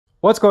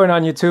What's going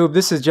on YouTube?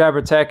 This is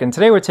Jabber Tech, and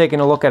today we're taking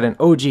a look at an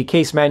OG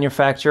case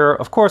manufacturer.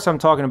 Of course, I'm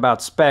talking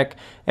about Speck,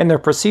 and their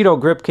Presidio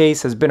grip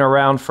case has been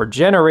around for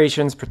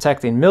generations,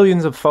 protecting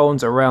millions of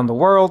phones around the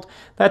world.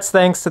 That's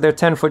thanks to their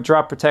 10-foot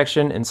drop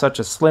protection in such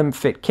a slim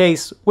fit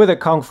case with a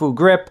Kung Fu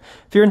grip.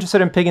 If you're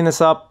interested in picking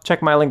this up,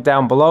 check my link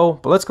down below,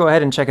 but let's go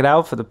ahead and check it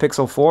out for the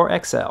Pixel 4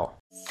 XL.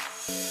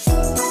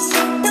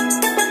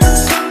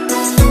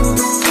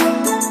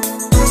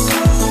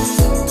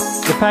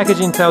 The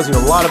packaging tells you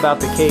a lot about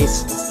the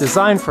case. It's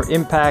designed for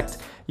impact.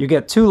 You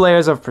get 2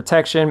 layers of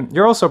protection.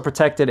 You're also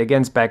protected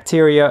against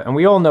bacteria, and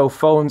we all know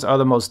phones are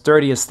the most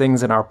dirtiest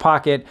things in our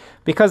pocket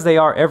because they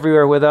are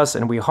everywhere with us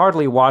and we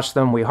hardly wash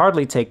them, we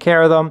hardly take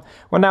care of them.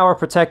 Well, now we're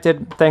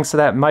protected thanks to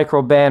that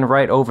micro band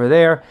right over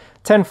there.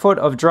 10 foot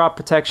of drop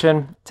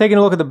protection. Taking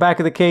a look at the back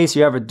of the case,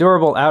 you have a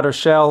durable outer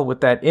shell with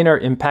that inner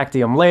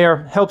impactium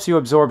layer. Helps you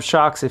absorb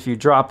shocks if you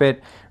drop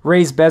it.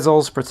 Raised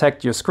bezels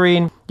protect your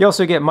screen. You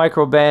also get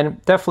micro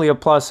band, definitely a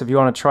plus if you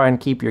want to try and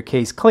keep your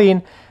case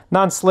clean.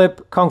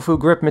 Non-slip Kung Fu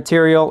grip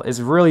material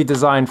is really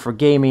designed for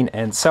gaming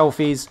and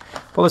selfies.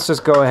 But let's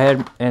just go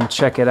ahead and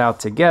check it out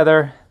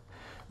together.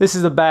 This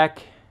is the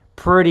back,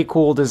 pretty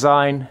cool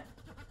design.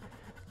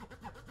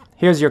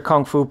 Here's your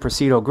Kung Fu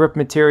Presidio grip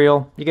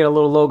material. You get a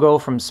little logo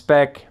from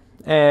Speck,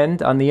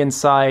 and on the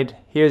inside,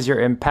 here's your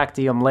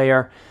impactium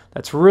layer.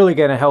 That's really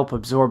going to help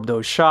absorb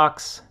those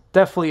shocks.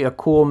 Definitely a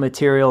cool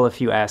material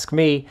if you ask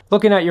me.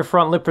 Looking at your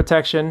front lip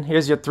protection,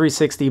 here's your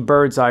 360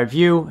 bird's eye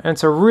view, and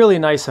it's a really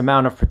nice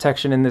amount of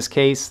protection in this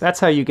case. That's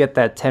how you get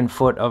that 10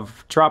 foot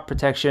of drop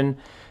protection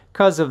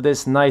because of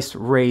this nice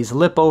raised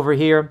lip over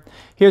here.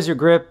 Here's your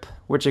grip,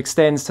 which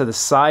extends to the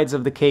sides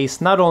of the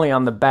case, not only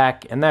on the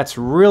back, and that's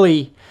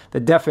really the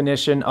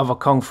definition of a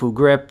Kung Fu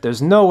grip.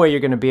 There's no way you're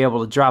going to be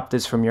able to drop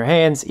this from your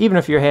hands, even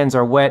if your hands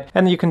are wet.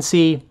 And you can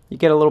see you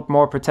get a little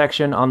more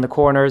protection on the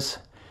corners.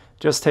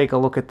 Just take a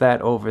look at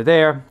that over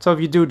there. So if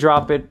you do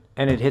drop it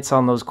and it hits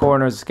on those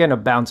corners, it's going to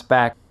bounce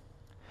back.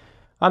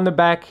 On the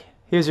back,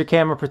 here's your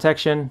camera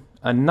protection.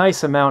 A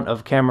nice amount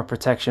of camera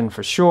protection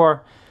for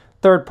sure.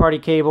 Third-party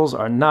cables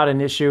are not an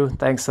issue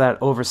thanks to that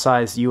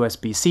oversized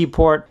USB-C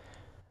port.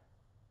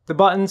 The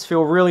buttons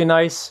feel really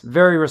nice,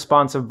 very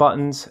responsive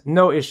buttons.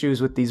 No issues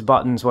with these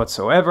buttons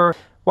whatsoever.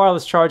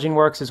 Wireless charging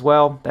works as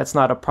well. That's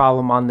not a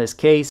problem on this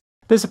case.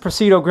 This is a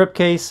Presidio grip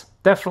case.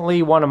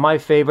 Definitely one of my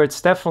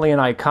favorites, definitely an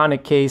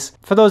iconic case.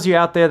 For those of you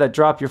out there that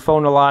drop your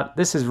phone a lot,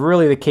 this is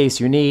really the case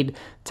you need.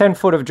 10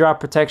 foot of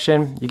drop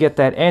protection, you get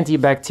that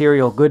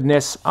antibacterial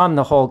goodness on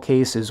the whole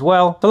case as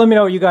well. So let me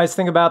know what you guys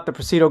think about the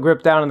Presidio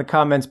grip down in the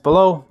comments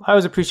below. I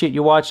always appreciate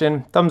you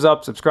watching. Thumbs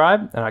up,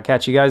 subscribe, and I'll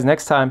catch you guys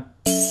next time.